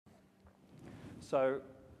So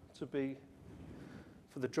for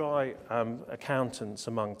the dry accountants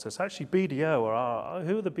amongst us, actually BDO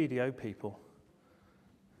who are the BDO people?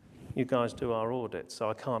 You guys do our audit, so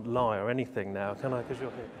I can't lie or anything now, can I? Because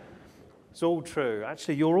you're here. It's all true.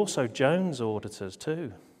 Actually, you're also Jones auditors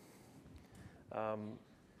too.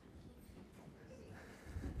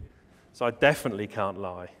 So I definitely can't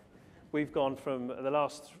lie. We've gone from the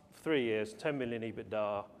last 3 years, 10 million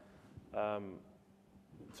EBITDA,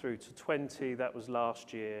 through to 20, that was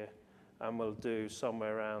last year, and we'll do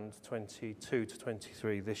somewhere around 22 to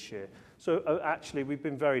 23 this year. So actually, we've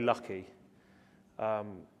been very lucky.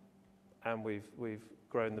 And we've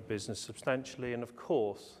grown the business substantially, and of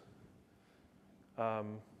course,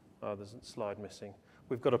 there's a slide missing.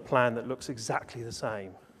 We've got a plan that looks exactly the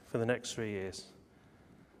same for the next 3 years.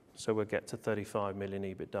 So we'll get to 35 million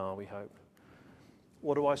EBITDA, we hope.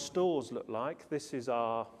 What do our stores look like? This is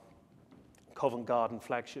our Covent Garden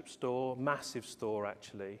flagship store, massive store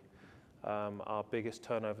actually. Our biggest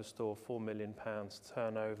turnover store, £4 million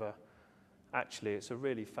turnover. Actually, it's a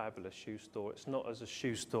really fabulous shoe store. It's not as a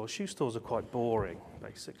shoe store. Shoe stores are quite boring,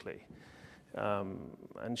 basically.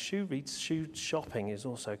 And shoe shopping is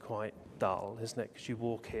also quite dull, isn't it? Because you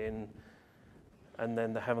walk in, and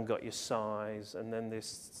then they haven't got your size, and then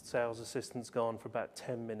this sales assistant's gone for about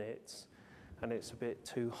 10 minutes, and it's a bit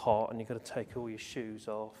too hot, and you've got to take all your shoes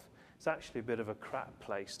off. It's actually a bit of a crap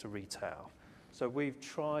place to retail. So we've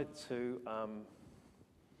tried to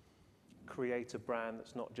create a brand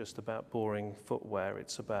that's not just about boring footwear,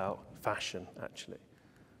 it's about fashion, actually.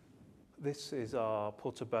 This is our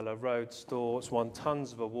Portobello Road store. It's won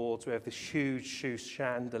tons of awards. We have this huge shoe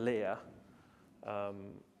chandelier,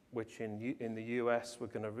 which in the US,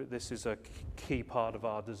 this is a key part of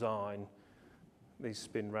our design. These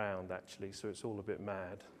spin round, actually, so it's all a bit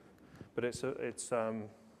mad. But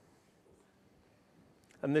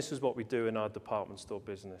and this is what we do in our department store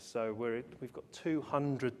business. So we've got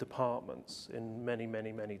 200 departments in many,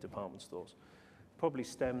 many, many department stores. Probably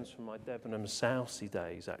stems from my Debenham Southsea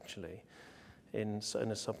days, actually, in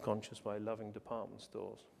a subconscious way, loving department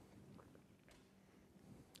stores.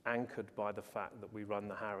 Anchored by the fact that we run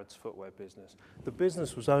the Harrods footwear business. The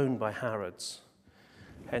business was owned by Harrods,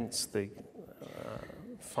 hence the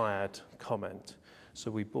fired comment.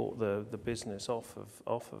 So we bought the business off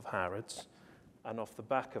of Harrods. And off the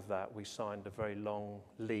back of that, we signed a very long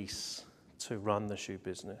lease to run the shoe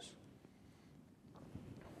business.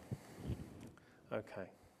 Okay.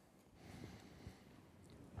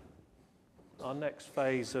 Our next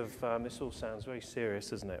phase of, this all sounds very serious,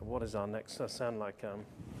 doesn't it? What is our next, I sound like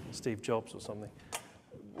Steve Jobs or something.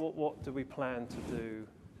 What do we plan to do?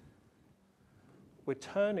 We're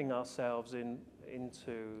turning ourselves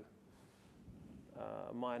into,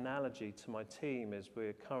 my analogy to my team is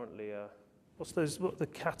we're currently the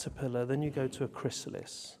caterpillar, then you go to a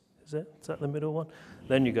chrysalis, is that the middle one?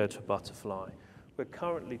 Then you go to a butterfly. We're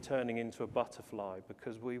currently turning into a butterfly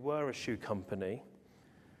because we were a shoe company.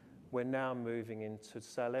 We're now moving into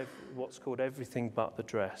sell what's called everything but the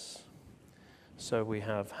dress. So we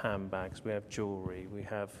have handbags, we have jewelry, we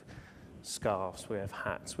have scarves, we have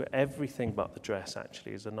hats. We're everything but the dress,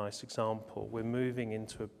 actually, is a nice example. We're moving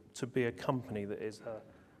to be a company that is a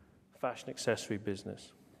fashion accessory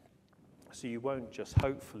business. So you won't just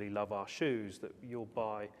hopefully love our shoes, that you'll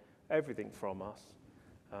buy everything from us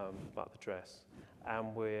but the dress.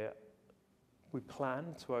 And we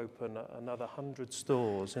plan to open another 100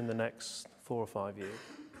 stores in the next 4 or 5 years.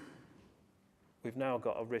 We've now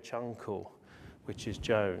got a rich uncle, which is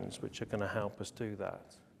Jones, which are going to help us do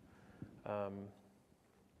that.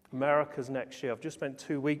 America's next year. I've just spent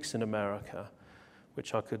 2 weeks in America,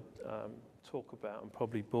 which I could talk about and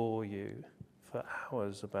probably bore you for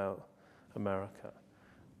hours about America.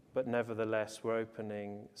 But nevertheless, we're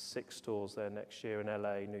opening 6 stores there next year in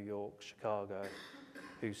LA, New York, Chicago,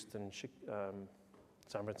 Houston,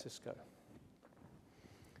 San Francisco.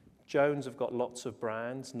 Jones have got lots of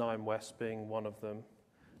brands, Nine West being one of them,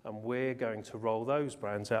 and we're going to roll those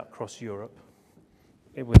brands out across Europe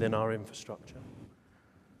within our infrastructure.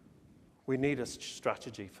 We need a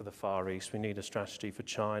strategy for the Far East. We need a strategy for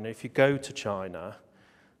China. If you go to China,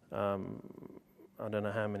 I don't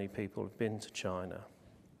know how many people have been to China.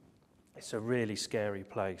 It's a really scary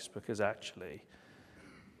place because actually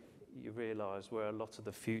you realize where a lot of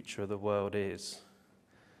the future of the world is.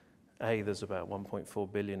 A, there's about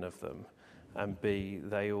 1.4 billion of them, and B,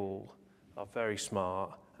 they all are very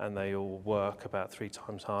smart and they all work about 3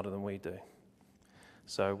 times harder than we do.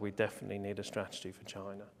 So we definitely need a strategy for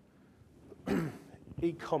China.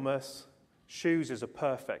 E-commerce, shoes is a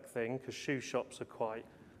perfect thing because shoe shops are quite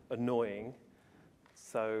annoying.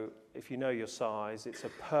 So if you know your size, it's a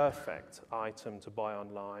perfect item to buy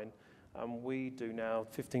online. And we do now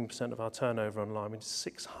 15% of our turnover online, which is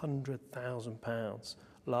 £600,000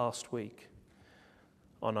 last week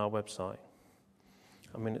on our website.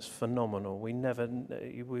 I mean, it's phenomenal. We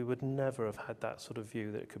would never have had that sort of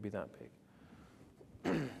view that it could be that big.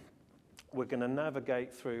 We're going to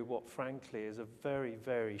navigate through what, frankly, is a very,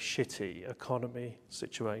 very shitty economy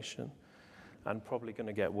situation, and probably going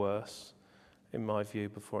to get worse, in my view,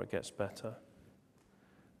 before it gets better.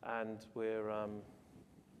 And we're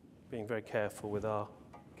being very careful with our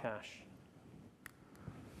cash.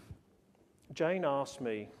 Jane asked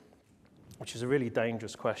me, which is a really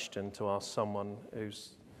dangerous question to ask someone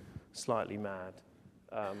who's slightly mad,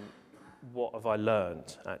 what have I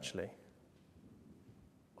learned, actually?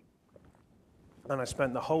 And I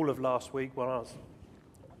spent the whole of last week when I was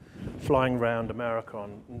flying around America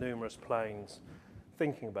on numerous planes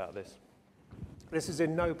thinking about this. This is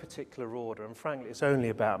in no particular order, and frankly, it's only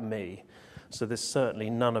about me. So there's certainly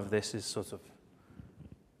none of this is sort of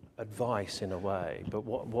advice in a way, but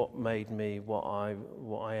what made me what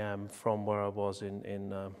I am from where I was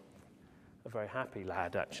in a very happy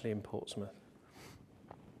lad, actually, in Portsmouth.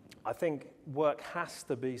 I think work has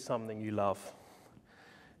to be something you love.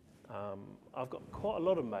 I've got quite a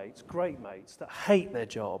lot of mates, great mates, that hate their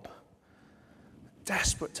job,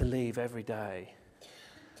 desperate to leave every day,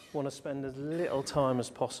 want to spend as little time as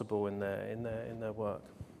possible in their work.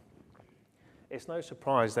 It's no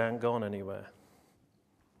surprise they haven't gone anywhere,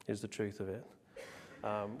 is the truth of it,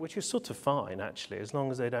 which is sort of fine, actually, as long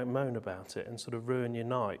as they don't moan about it and sort of ruin your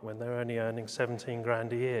night when they're only earning 17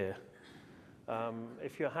 grand a year.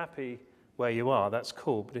 If you're happy where you are, that's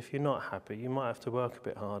cool, but if you're not happy, you might have to work a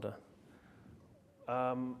bit harder.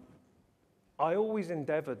 I always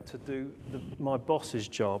endeavoured to do my boss's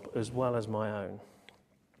job as well as my own.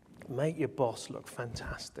 Make your boss look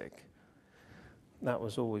fantastic. That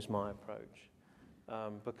was always my approach.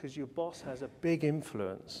 Because your boss has a big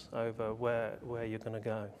influence over where you're going to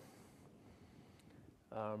go.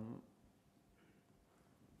 I'm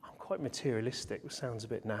quite materialistic, which sounds a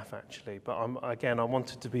bit naff actually, but I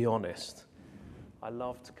wanted to be honest. I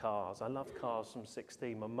loved cars. I loved cars from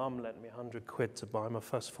 16. My mum lent me 100 quid to buy my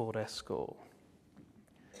first Ford Escort.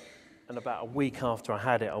 And about a week after I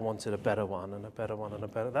had it, I wanted a better one and a better one and a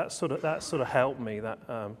better. That sort of helped me, that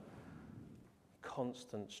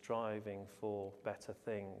constant striving for better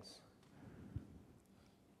things.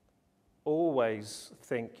 Always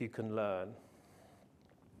think you can learn.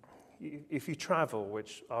 If you travel,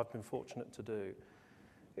 which I've been fortunate to do,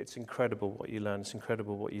 it's incredible what you learn. It's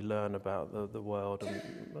incredible what you learn about the world and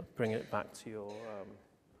bring it back to your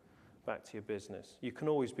business. You can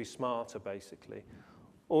always be smarter, basically.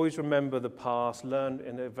 Always remember the past. Learn,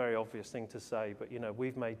 in a very obvious thing to say, but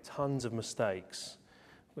we've made tons of mistakes,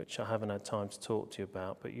 which I haven't had time to talk to you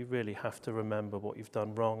about. But you really have to remember what you've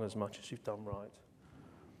done wrong as much as you've done right.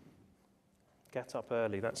 Get up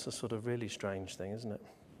early. That's a sort of really strange thing, isn't it?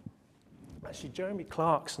 Actually, Jeremy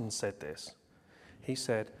Clarkson said this. He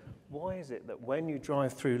said, why is it that when you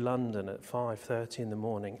drive through London at 5:30 in the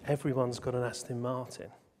morning, everyone's got an Aston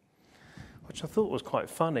Martin? Which I thought was quite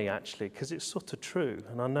funny, actually, because it's sort of true.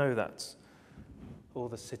 And I know that's all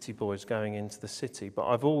the city boys going into the city, but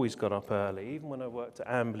I've always got up early. Even when I worked at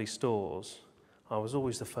Amberley stores, I was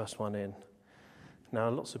always the first one in. Now,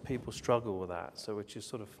 lots of people struggle with that, so which is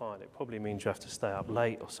sort of fine. It probably means you have to stay up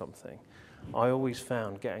late or something. I always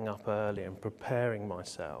found getting up early and preparing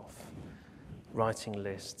myself, writing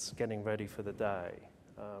lists, getting ready for the day,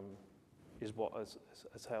 is what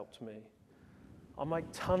has helped me. I make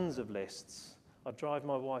tons of lists. I drive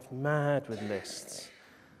my wife mad with lists.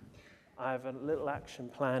 I have a little action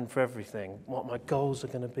plan for everything. What my goals are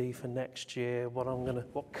going to be for next year, what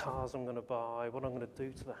cars I'm going to buy, what I'm going to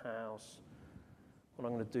do to the house, what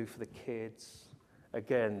I'm going to do for the kids.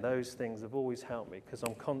 Again, those things have always helped me because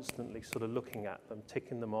I'm constantly sort of looking at them,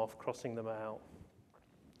 ticking them off, crossing them out,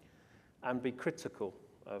 and be critical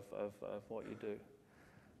of what you do.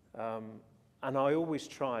 And I always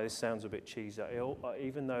try, this sounds a bit cheesy,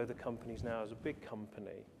 even though the company's now is a big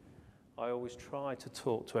company, I always try to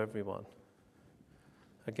talk to everyone.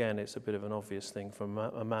 Again, it's a bit of an obvious thing from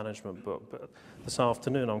a management book, but this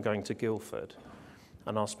afternoon I'm going to Guildford,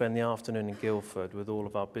 and I'll spend the afternoon in Guildford with all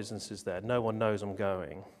of our businesses there. No one knows I'm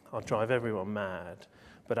going. I'll drive everyone mad,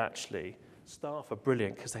 but actually, staff are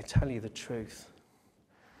brilliant because they tell you the truth.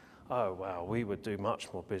 Oh, wow, we would do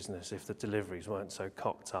much more business if the deliveries weren't so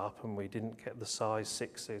cocked up and we didn't get the size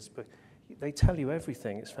 6s, but they tell you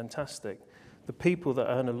everything. It's fantastic. The people that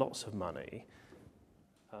earn lots of money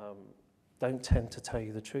don't tend to tell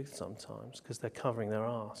you the truth sometimes because they're covering their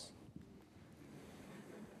arse.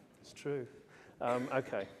 It's true.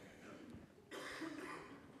 Okay.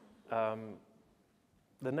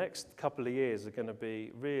 The next couple of years are going to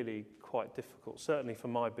be really quite difficult, certainly for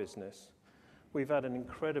my business. We've had an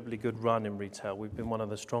incredibly good run in retail. We've been one of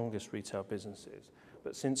the strongest retail businesses.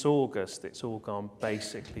 But since August, it's all gone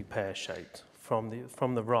basically pear-shaped from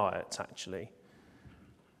the riots, actually.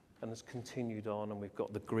 And it's continued on, and we've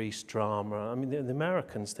got the Greece drama. I mean, the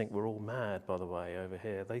Americans think we're all mad, by the way, over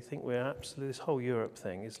here. They think we're absolutely, this whole Europe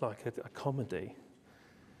thing is like a comedy.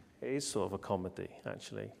 It is sort of a comedy,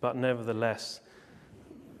 actually. But nevertheless,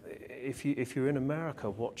 if you're in America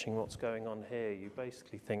watching what's going on here, you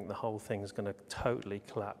basically think the whole thing's going to totally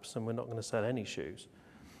collapse and we're not going to sell any shoes.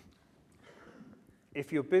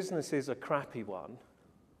 If your business is a crappy one,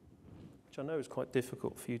 which I know is quite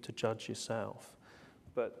difficult for you to judge yourself,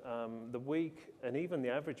 but the weak and even the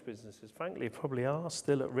average businesses, frankly, probably are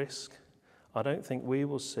still at risk. I don't think we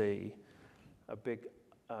will see a big...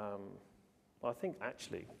 I think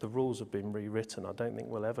actually the rules have been rewritten. I don't think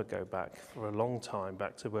we'll ever go back for a long time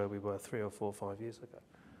back to where we were 3 or 4 or 5 years ago.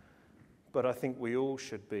 But I think we all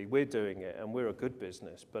should be. We're doing it, and we're a good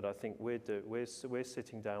business. But I think we're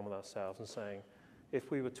sitting down with ourselves and saying,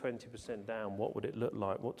 if we were 20% down, what would it look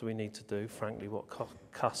like? What do we need to do? Frankly, what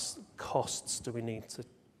costs do we need to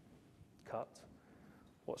cut?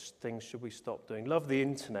 What things should we stop doing? Love the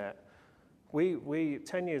internet. We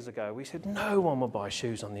 10 years ago, we said, no one will buy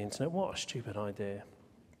shoes on the internet. What a stupid idea.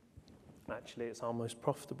 Actually, it's our most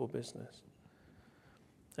profitable business.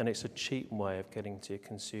 And it's a cheap way of getting to your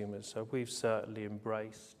consumers. So we've certainly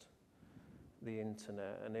embraced the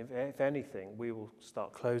internet. And if anything, we will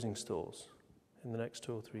start closing stores in the next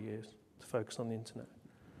 2 or 3 years to focus on the internet.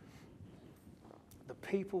 The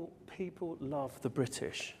people love the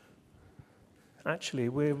British. Actually,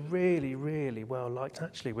 we're really, really well liked.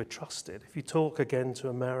 Actually, we're trusted. If you talk again to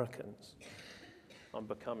Americans, I'm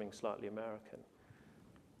becoming slightly American,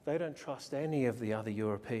 they don't trust any of the other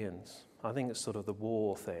Europeans. I think it's sort of the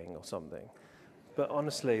war thing or something. But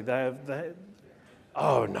honestly,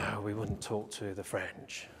 oh no, we wouldn't talk to the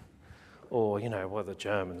French. Or, the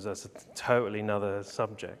Germans, that's a totally another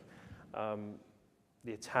subject.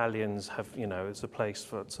 The Italians have, it's a place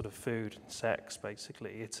for sort of food and sex,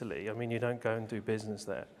 basically, Italy. I mean, you don't go and do business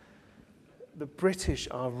there. The British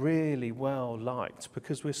are really well liked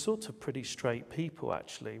because we're sort of pretty straight people,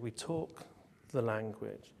 actually. We talk the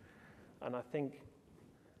language. And I think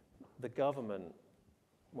the government,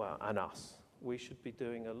 and us, we should be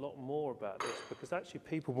doing a lot more about this because actually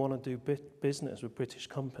people want to do business with British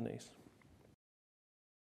companies.